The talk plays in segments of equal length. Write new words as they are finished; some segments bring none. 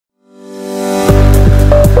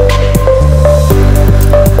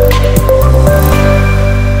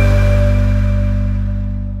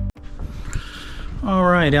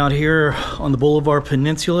night out here on the Boulevard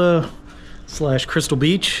Peninsula / Crystal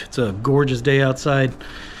Beach. It's a gorgeous day outside.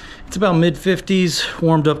 It's about mid-50s,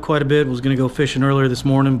 warmed up quite a bit. Was gonna go fishing earlier this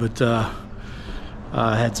morning, but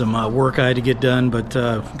I had some work I had to get done, but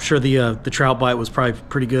I'm sure the trout bite was probably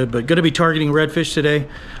pretty good. But gonna be targeting redfish today.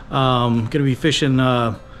 Gonna be fishing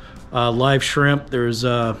live shrimp. There's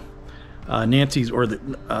Nancy's, or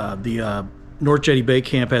the North Jetty Bay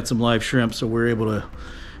Camp had some live shrimp, so we're able to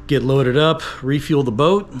get loaded up, refuel the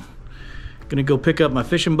boat. Gonna go pick up my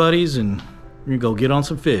fishing buddies and we're gonna go get on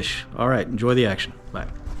some fish. All right, enjoy the action. Bye.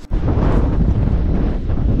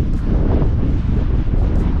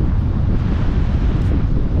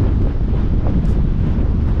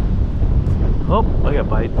 Oh, I got a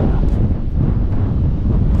bite.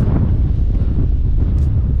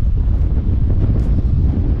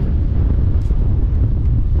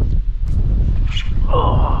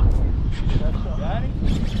 Oh,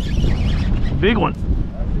 big one.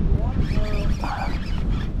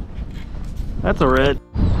 That's a red.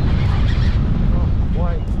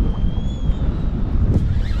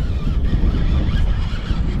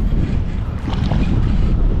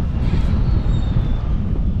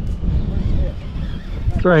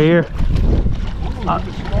 It's right here.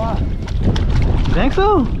 You think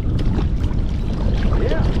so?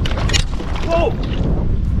 Yeah. Whoa!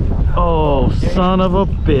 Oh, son of a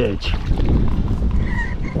bitch.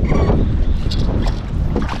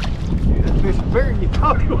 This fish bigger than you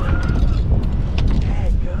thought it was.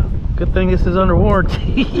 Good thing this is under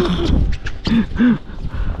warranty.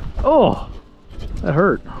 Oh, that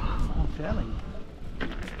hurt. I'm telling you.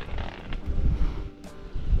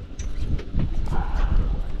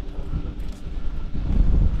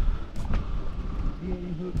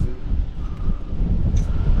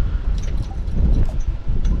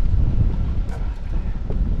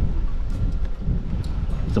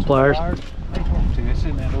 Some pliers. It's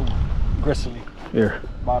in that old gristly Here.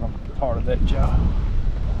 bottom part of that jaw.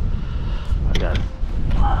 I got it.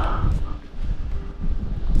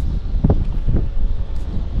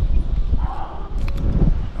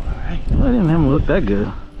 Alright. Well, I didn't have them look that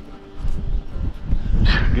good.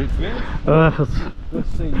 Good fish? Let's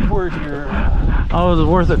see, where's your... I was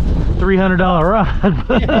worth a $300 rod.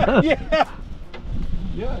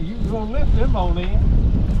 Yeah, you can go lift them on in.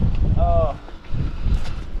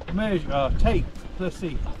 Measure, tape, let's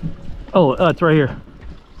see. Oh, it's right here.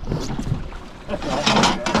 That's all.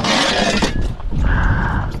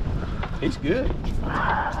 He's good.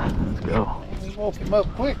 Let's go. We woke him up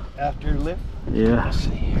quick after lift. Yeah. Let's see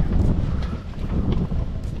here.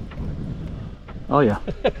 Oh yeah.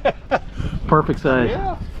 Perfect size.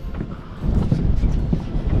 Yeah.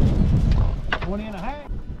 20 and a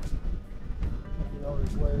half. The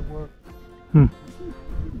only way it works.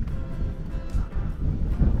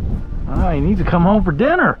 Oh, he needs to come home for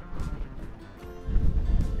dinner.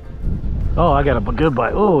 Oh, I got a good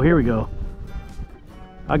bite. Oh, here we go.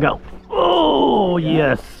 I got, oh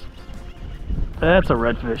yes. That's a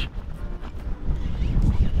redfish.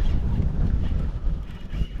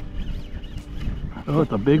 Oh,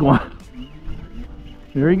 it's a big one.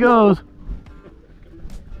 Here he goes.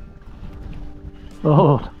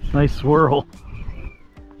 Oh, nice swirl.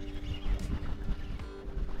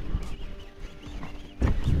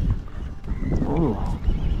 Ooh.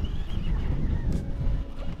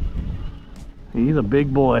 He's a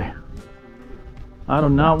big boy. I do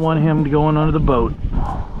not want him going under the boat.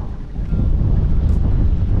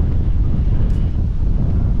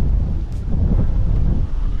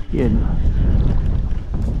 Yeah.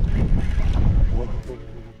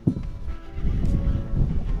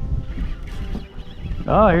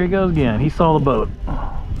 Oh, here he goes again. He saw the boat.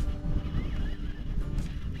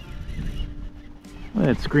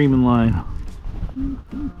 That screaming line.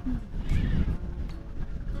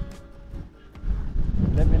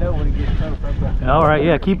 Let me know when he gets close. All right,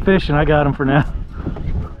 yeah, keep fishing. I got him for now.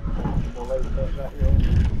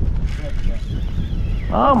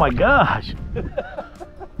 Oh my gosh.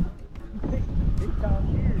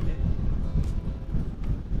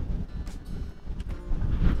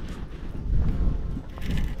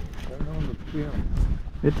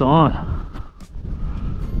 It's on.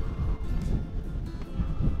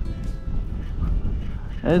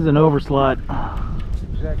 That is an overslot.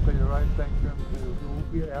 Exactly the right thing for him to do.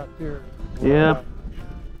 We'll get out there. Yep.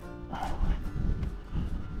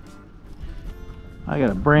 I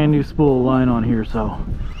got a brand new spool of line on here, so.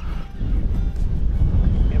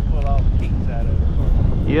 And pull all the kinks out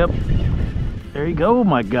of it. Yep. There you go. Oh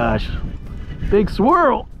my gosh. Big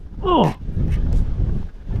swirl. Oh.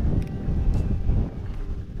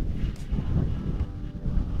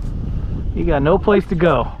 He got no place to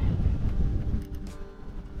go.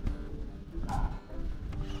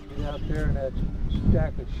 there in that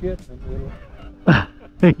stack of shit in the middle.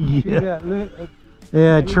 See Yeah. that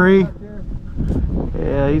Yeah, tree. right there?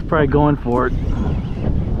 Yeah, he's probably going for it.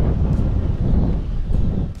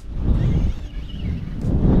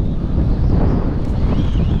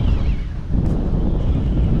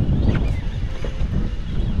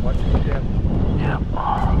 Watch your step. Yep.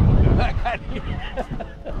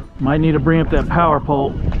 Might need to bring up that power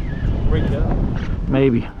pole. Bring it up.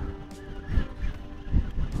 Maybe.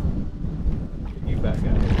 You back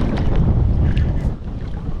out here.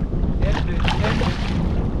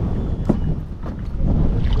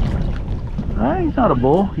 He's not a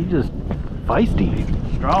bull. He's just feisty.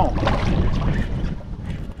 Strong.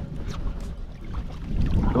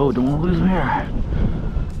 Oh, don't want to lose him here.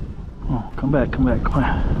 Oh, come back, come back, come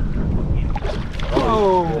back.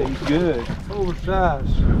 Oh, he's good.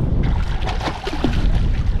 Oversized.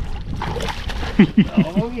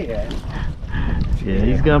 Oh yeah. Yeah,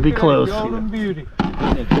 he's gonna be close. Golden beauty.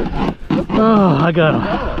 Oh, I got him.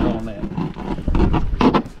 On that.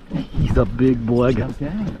 He's a big boy.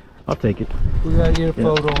 Okay. I'll take it. We gotta get a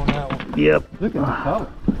photo on that one. Yep. Look at the color.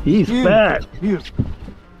 He's Huge. fat. Huge.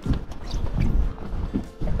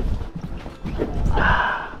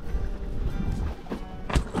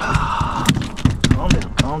 Calm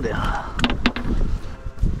down, calm down.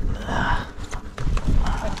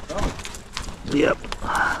 Yep.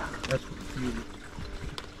 That's beauty.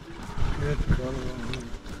 Good color on him.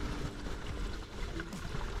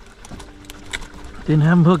 Didn't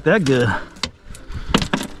have him hooked that good.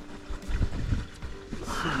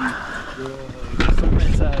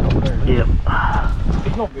 Yep.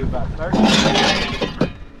 He's gonna be about 30.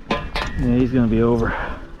 Yeah, he's gonna be over.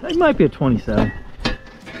 He might be a 27.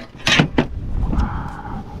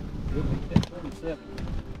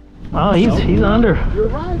 Oh, he's under. You're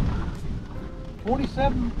right.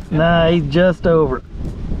 27. Nah, he's just over.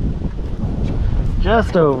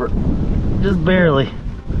 Just over. Just barely.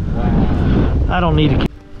 Wow. I don't need to keep.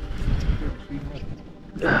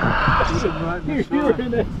 You were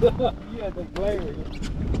in that sun. You had the glare.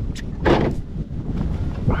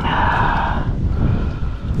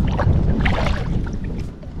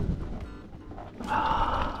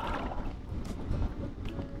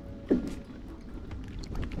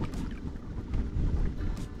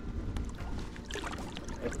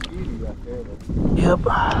 That's beauty right there. Yep.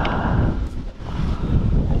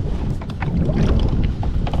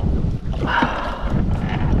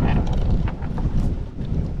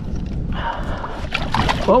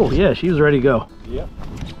 Oh yeah, she was ready to go. Yep.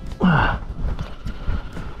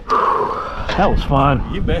 That was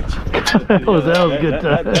fun. You betcha. that was a good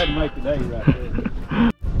time. That'd make the day right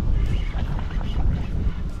there.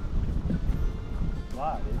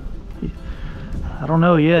 Slide, isn't I don't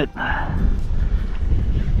know yet. it?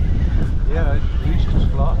 Yeah, it's at least a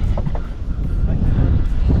slide.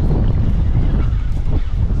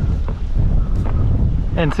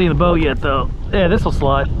 Hadn't seen the boat yet though. Yeah, this will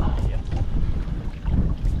slide.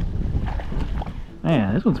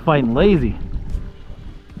 Man, this one's fighting lazy.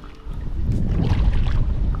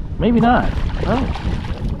 Maybe not. Oh.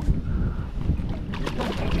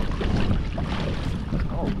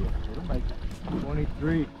 Oh, yeah. It'll make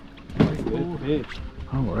 23. 24. Good fish.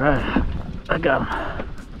 All right. I got him.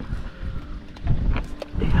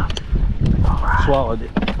 Yeah. All right. Swallowed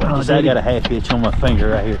it. Oh, Just, I got a half itch on my finger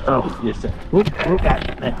right here. Oh. Yes, sir. Whoop, whoop.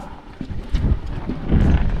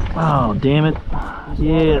 Oh, damn it.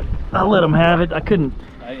 Yeah, I let him have it. I couldn't.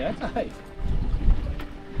 Hey, that's a hey.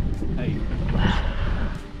 Hey.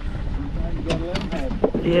 Sometimes you gotta let him have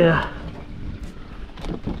it. Yeah.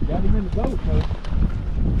 Got him in the boat, folks.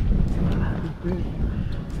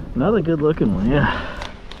 Another good looking one, yeah.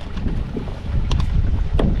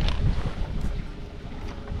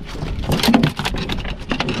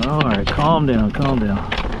 All right, calm down, calm down.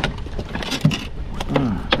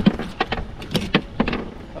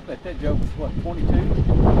 I bet that joke was what, 22?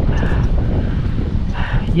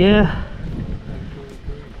 Yeah.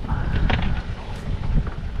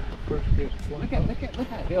 Look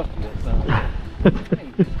how healthy that son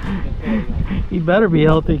is. He better be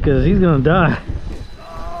healthy because he's gonna die.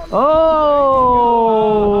 Oh!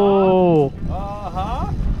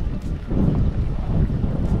 Uh-huh.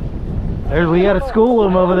 There's, we gotta school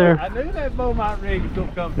him over there. I knew that Beaumont rig was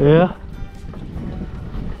gonna come through. Yeah.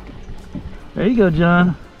 There you go,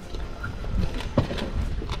 John.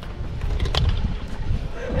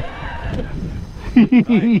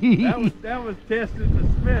 That was testing the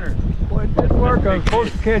spinner. Boy, it did work. I was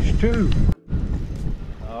supposed to catch 2.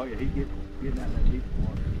 Oh yeah, he's getting out of that deep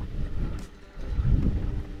water.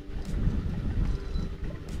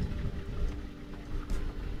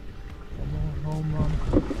 Come on, home run.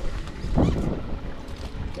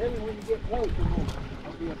 Tell me when you get close,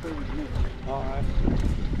 I'll be up there in a minute. All right.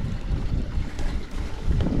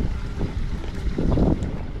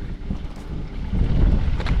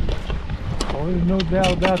 Oh, there's no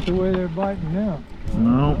doubt about the way they're biting now.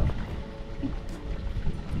 No.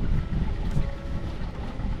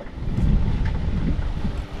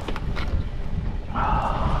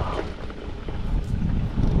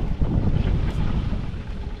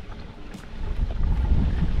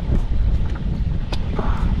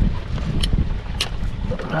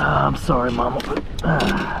 I'm sorry, Mama, but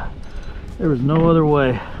there was no other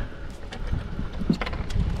way.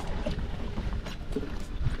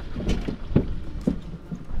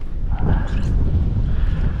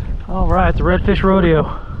 All right, it's a redfish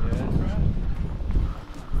rodeo.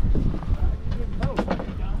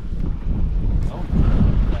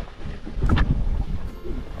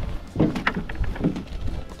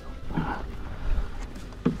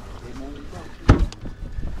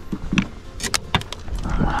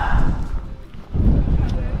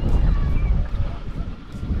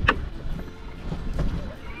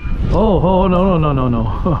 Oh, no.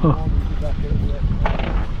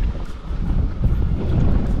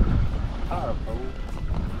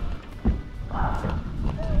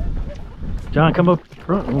 John, come up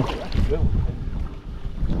front.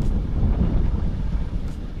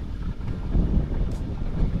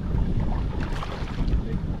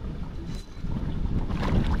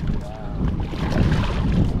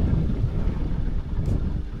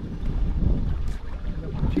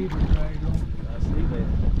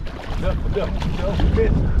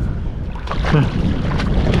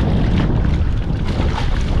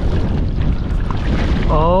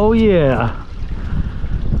 Oh yeah.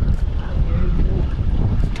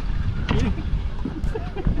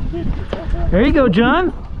 There you go,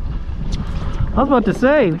 John. I was about to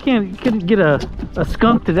say, we couldn't get a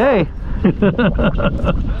skunk today.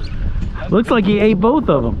 Looks like he ate both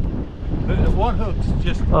of them. One hook's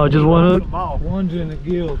just... Oh, just one hook? One's in the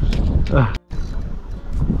gills.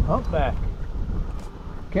 Humpback.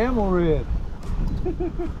 Camel red.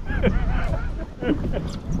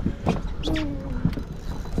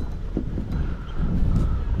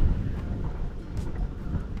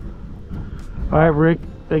 All right, Rick.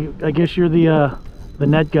 I guess you're the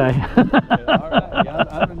net guy. Yeah, all right. Yeah,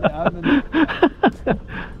 I'm the net guy.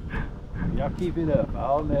 Y'all keep it up.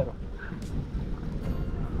 I'll net them.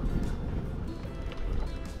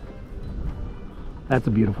 That's a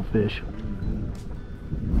beautiful fish.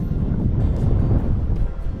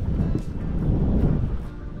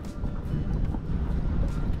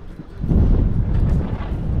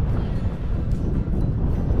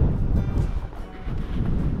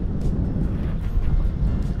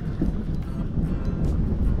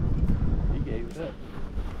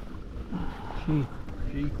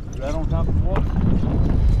 She right on top of the water.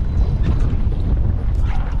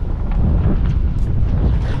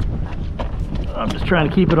 I'm just trying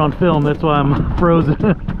to keep it on film, that's why I'm frozen.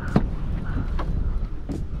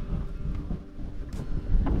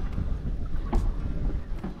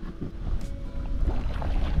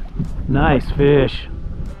 Nice fish.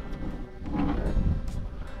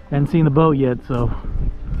 Hadn't seen the boat yet, so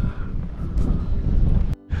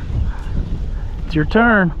it's your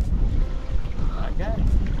turn. I got it.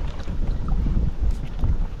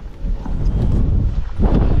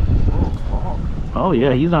 Oh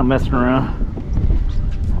yeah, he's not messing around.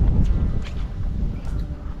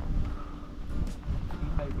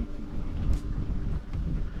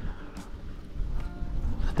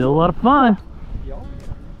 Still a lot of fun.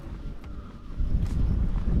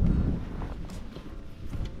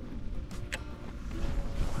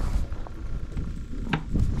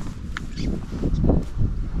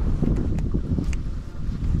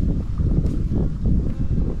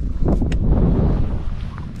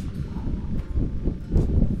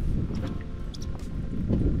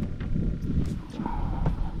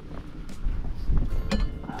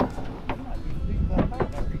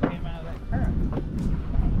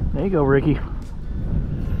 There you go, Ricky.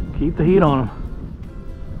 Keep the heat on him.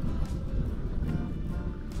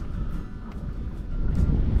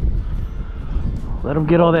 Let him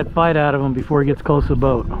get all that fight out of him before he gets close to the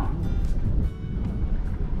boat.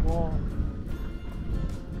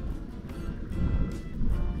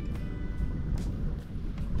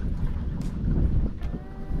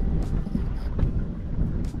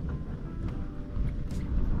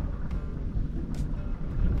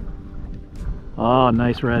 Oh,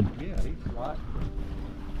 nice red. Yeah, he's flat.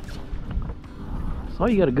 Saw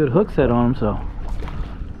you got a good hook set on him, so.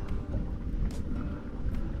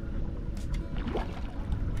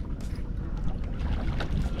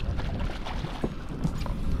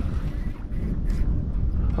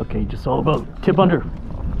 Okay, he just saw the boat. Tip under.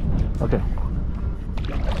 Okay.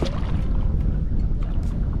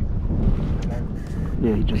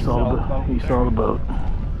 Yeah, he just saw the boat. He saw the boat.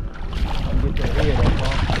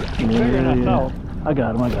 Yeah. I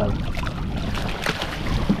got him.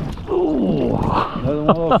 Ooh.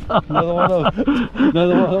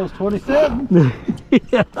 Another one of those 27.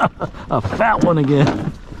 Yeah, a fat one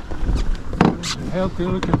again. Hell,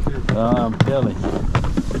 look at this. I'm telling you.